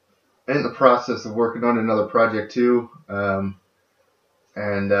in the process of working on another project too, and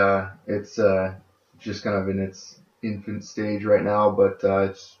it's just kind of in its infant stage right now, but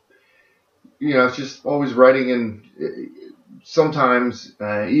it's it's just always writing, and sometimes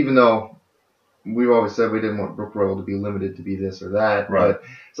even though we've always said we didn't want Brook Royal to be limited to be this or that, right. But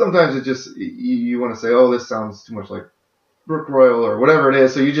sometimes it just, you want to say, oh, this sounds too much like Brook Royal or whatever it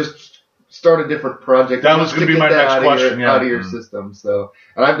is, so you just start a different project. That was going to be my next question, out of your system. So,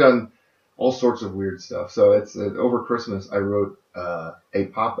 and I've done all sorts of weird stuff. So it's, over Christmas, I wrote a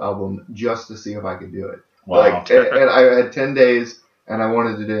pop album just to see if I could do it. Wow. And I had 10 days, and I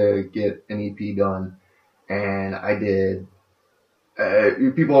wanted to get an EP done, and I did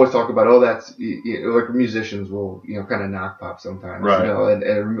people always talk about, that's like musicians will kind of knock pop sometimes, right. And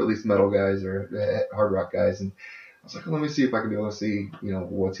at least metal guys or hard rock guys, and I was like, let me see if I can be able to see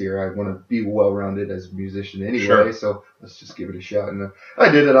what's here. I want to be well rounded as a musician anyway, sure. So let's just give it a shot. And I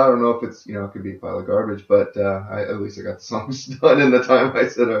did it. I don't know if it's it could be a pile of garbage, but at least I got the songs done in the time I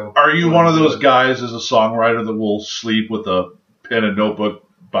said I. Are you one of those guys as a songwriter that will sleep with a pen and notebook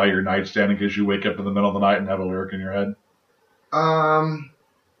by your nightstand in case you wake up in the middle of the night and have a lyric in your head?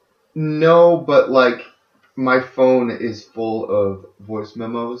 No, but like my phone is full of voice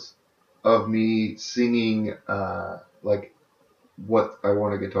memos of me singing, like what I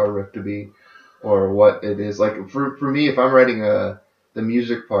want a guitar riff to be or what it is. Like for me, if I'm writing the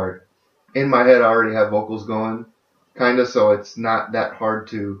music part in my head, I already have vocals going kind of, so it's not that hard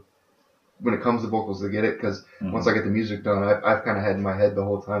to, when it comes to vocals, to get it. Cause once I get the music done, I've kind of had in my head the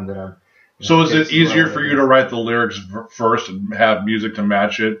whole time that I'm. So is it easier for you to write the lyrics first and have music to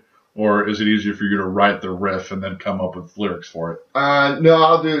match it, or is it easier for you to write the riff and then come up with lyrics for it?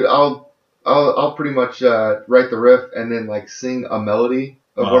 No, I'll pretty much write the riff and then like sing a melody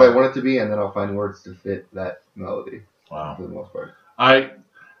of what I want it to be, and then I'll find words to fit that melody. Wow. For the most part. I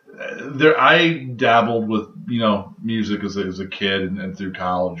dabbled with music as a kid and through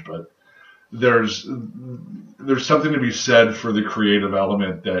college, but there's something to be said for the creative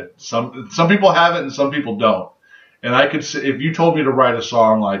element that some people have it and some people don't. And if you told me to write a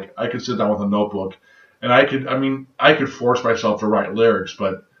song, like I could sit down with a notebook and I could force myself to write lyrics,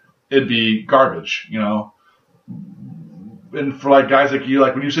 but it'd be garbage, And for like guys like you,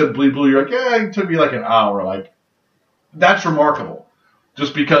 like when you said Bleed Blue, you're like, yeah, it took me like an hour. Like that's remarkable.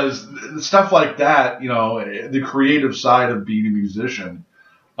 Just because stuff like that, the creative side of being a musician,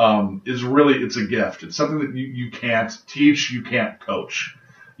 it's a gift. It's something that you can't teach, you can't coach.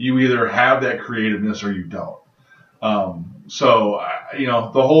 You either have that creativeness or you don't. So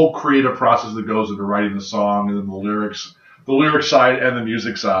the whole creative process that goes into writing the song and then the lyrics side and the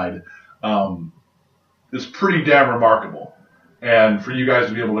music side, is pretty damn remarkable. And for you guys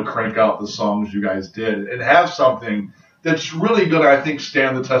to be able to crank out the songs you guys did and have something that's really going to, I think,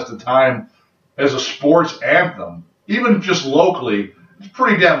 stand the test of time as a sports anthem, even just locally, it's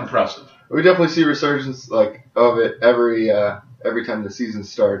pretty damn impressive. We definitely see resurgence of it every time the season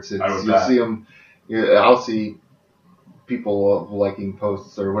starts. You'll see them. I'll see people liking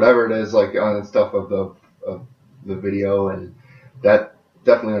posts or whatever it is on stuff of the video, and that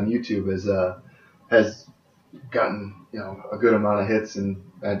definitely on YouTube has gotten a good amount of hits, and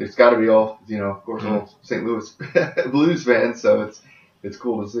it's got to be all of course all St. Louis Blues fans, so it's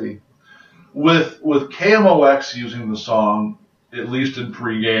cool to see. With KMOX using the song at least in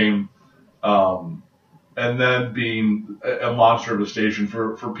pregame, and then being a monster of a station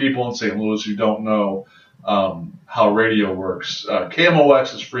for people in St. Louis who don't know how radio works.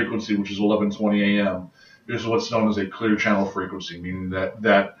 KMOX's frequency, which is 1120 AM, is what's known as a clear channel frequency, meaning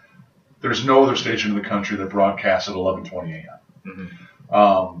that there's no other station in the country that broadcasts at 1120 AM.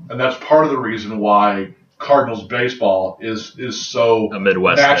 Mm-hmm. And that's part of the reason why Cardinals baseball is so a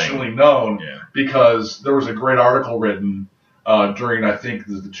Midwest nationally known, because there was a great article written during, I think,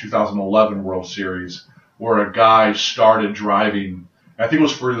 the 2011 World Series where a guy started driving, I think it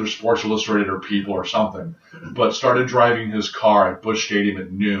was for either Sports Illustrated or People or something, but started driving his car at Busch Stadium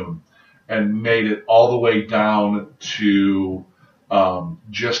at noon and made it all the way down to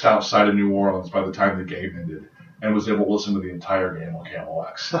just outside of New Orleans by the time the game ended, and was able to listen to the entire game on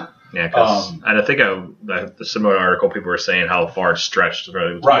KMOX. Yeah, and I think the similar article, people were saying how far it stretched.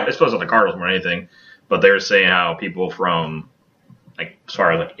 Right. I suppose on the Cardinals more than anything, but they were saying how people from as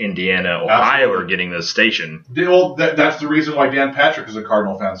far as Indiana, Ohio are getting this station. Well, that's the reason why Dan Patrick is a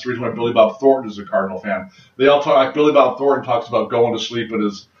Cardinal fan. It's the reason why Billy Bob Thornton is a Cardinal fan. They all talk. Billy Bob Thornton talks about going to sleep at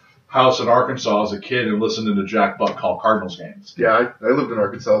his house in Arkansas as a kid and listening to Jack Buck call Cardinals games. Yeah, I lived in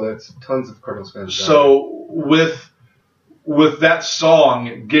Arkansas. That's tons of Cardinals fans. So with that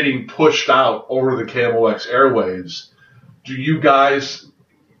song getting pushed out over the KMOX airwaves, do you guys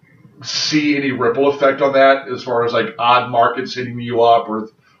see any ripple effect on that as far as odd markets hitting you up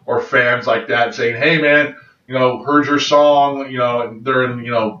or fans like that saying, hey man, heard your song, they're in,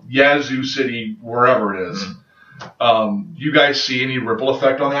 Yazoo City, wherever it is. You guys see any ripple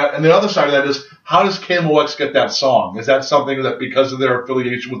effect on that? And the other side of that is, how does KMOX get that song? Is that something that because of their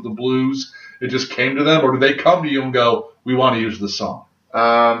affiliation with the Blues, it just came to them, or do they come to you and go, we want to use this song?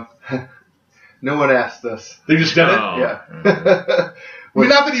 No one asked us. They just did it? Yeah. I mean,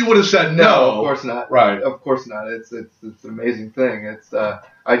 not that you would have said no. No, of course not. Right. Of course not. It's an amazing thing. It's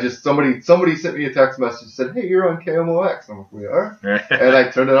somebody sent me a text message and said, hey, you're on KMOX. I'm like, we are? And I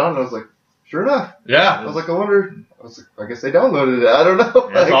turned it on and I was like, sure enough. Yeah. I was like, I wonder I guess they downloaded it. I don't know.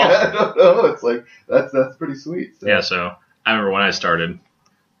 That's awesome. I don't know. It's like that's pretty sweet. So. Yeah. So I remember when I started.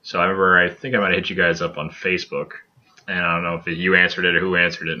 So I think I might have hit you guys up on Facebook, and I don't know if you answered it or who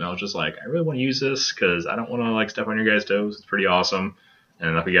answered it. And I was just like, I really want to use this because I don't want to like step on your guys' toes. It's pretty awesome,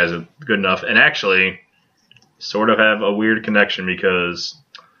 and if you guys are good enough, and actually, sort of have a weird connection because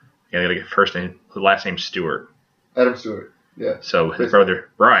I gotta get first name, last name Stewart. Adam Stewart. Yeah. So his brother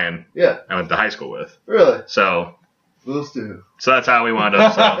Brian. Yeah. I went to high school with. Really? So. Little Stu. So that's how we wound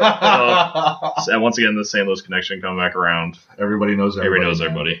up. So once again, the St. Louis connection coming back around. Everybody knows everybody. Everybody knows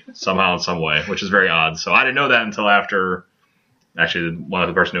everybody somehow in some way, which is very odd. So I didn't know that until after. Actually, one of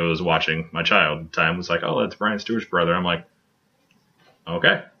the person who was watching my child at the time was like, "Oh, that's Brian Stewart's brother." I'm like,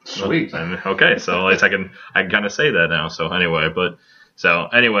 "Okay, sweet." Well, okay, so at least I can kind of say that now. So the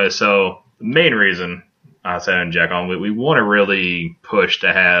main reason I said and Jack on we want to really push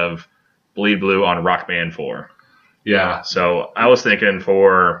to have Bleed Blue on Rock Band 4. Yeah. So I was thinking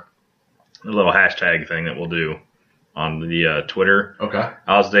for a little hashtag thing that we'll do on the Twitter. Okay.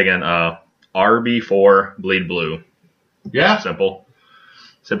 I was thinking RB4 Bleed Blue. Yeah. Simple.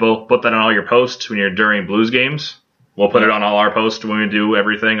 Put that on all your posts when you're during Blues games. We'll put it on all our posts when we do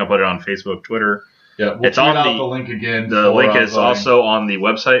everything. I'll put it on Facebook, Twitter. Yeah. We'll it's on the link again. The link is also on the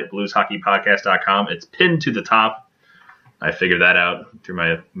website, blueshockeypodcast.com. It's pinned to the top. I figured that out through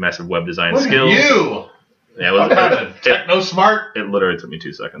my massive web design skills. You. Yeah, it was techno smart. It literally took me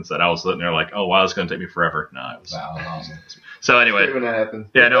 2 seconds. That I was sitting there like, oh wow, it's gonna take me forever. No, it was awesome. So anyway, when that happened.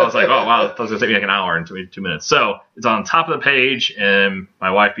 Yeah, no, I was like, oh wow, that was gonna take me like an hour and 2 minutes. So it's on top of the page, and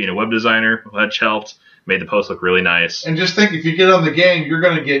my wife being a web designer, which helped, made the post look really nice. And just think, if you get on the game, you're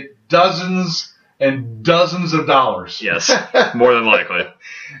gonna get dozens and dozens of dollars. Yes, more than likely.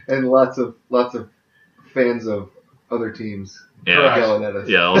 And lots of fans of other teams. Yeah, yelling at us.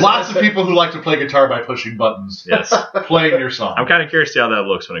 Yeah, lots of people who like to play guitar by pushing buttons. Yes, playing your song. I'm kind of curious to see how that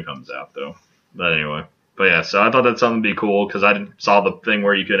looks when it comes out, though. But anyway, yeah. So I thought that's something to be cool because I saw the thing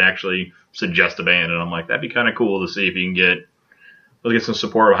where you could actually suggest a band, and I'm like, that'd be kind of cool to see if you can get some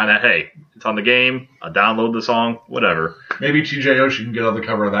support behind that. Hey, it's on the game. I'll download the song, whatever. Maybe TJ Oshie can get on the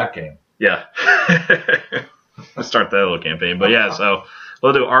cover of that game. Yeah, let's start that little campaign. But yeah, so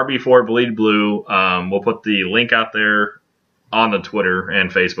we'll do RB4 Bleed Blue. We'll put the link out there on the Twitter and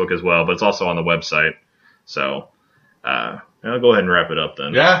Facebook as well, but it's also on the website. So I'll go ahead and wrap it up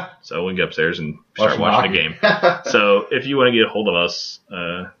then. Yeah. So we can get upstairs and start watching the game. So if you want to get a hold of us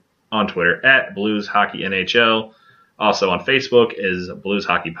on Twitter at Blues Hockey NHL, also on Facebook is Blues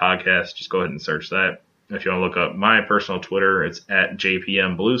Hockey Podcast. Just go ahead and search that. If you want to look up my personal Twitter, it's at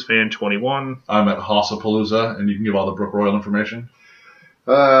JPM BluesFan21. I'm at Hossapalooza, and you can give all the Brook Royal information.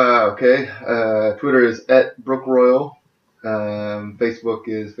 Okay. Twitter is at Brook Royal. Facebook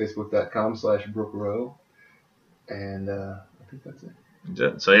is facebook.com/BrookRoyal. And I think that's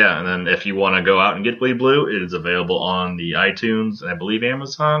it. So yeah, and then if you want to go out and get Bleed Blue, it is available on the iTunes and I believe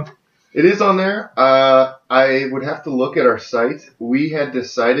Amazon. It is on there. I would have to look at our site. We had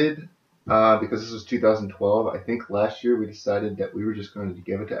decided, because this was 2012, I think last year we decided that we were just going to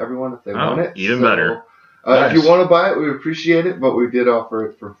give it to everyone if they want it. Even better. Nice. If you want to buy it, we appreciate it, but we did offer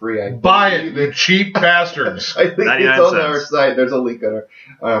it for free. Buy it, the cheap bastards. I think it's on our site. There's a link on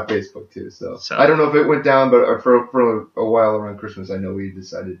our Facebook too. So I don't know if it went down, but for a while around Christmas, I know we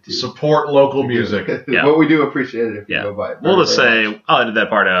decided to support local music. Yeah. But we do appreciate it if you go buy it. We'll just say I'll edit that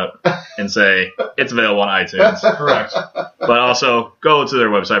part out and say it's available on iTunes. Correct. But also go to their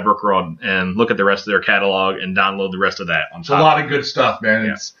website, Brook Royal, and look at the rest of their catalog and download the rest of that. It's a lot of good stuff, man.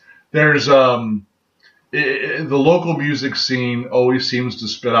 Yeah. There's the local music scene always seems to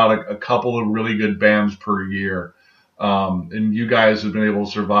spit out a couple of really good bands per year. And you guys have been able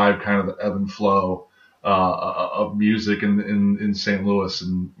to survive kind of the ebb and flow of music in St. Louis.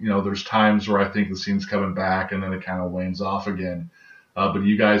 And, there's times where I think the scene's coming back and then it kind of wanes off again. But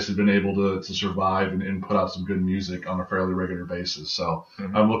you guys have been able to survive and put out some good music on a fairly regular basis. So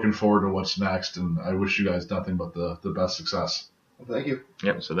I'm looking forward to what's next, and I wish you guys nothing but the best success. Well, thank you.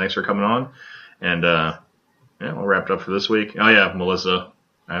 Yep, so thanks for coming on. And we'll wrap it up for this week. Oh, yeah, Melissa.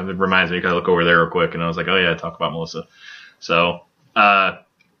 It reminds me, I look over there real quick, and I was like, oh, yeah, talk about Melissa. So,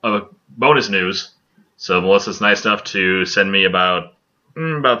 bonus news. So, Melissa's nice enough to send me about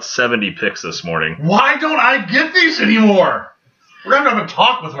 70 pics this morning. Why don't I get these anymore? We're going to have a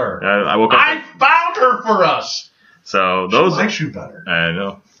talk with her. I found her for us. So, those. She likes you better. I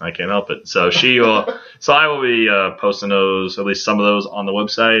know. I can't help it. So she will. So I will be posting those, at least some of those, on the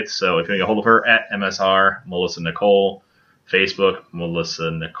website. So if you want to get a hold of her at MSR Melissa Nicole, Facebook Melissa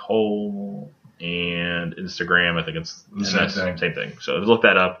Nicole, and Instagram I think it's the same thing. Same thing. So look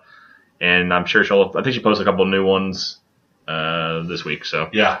that up. And I'm sure I think she posted a couple new ones this week. So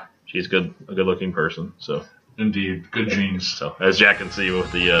Yeah, she's a good looking person. So indeed. Good genes. So as Jack can see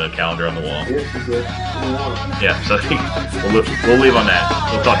with the calendar on the wall. Yeah, she's good. Yeah, so we'll leave on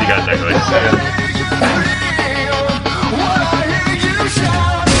that. We'll talk to you guys next week.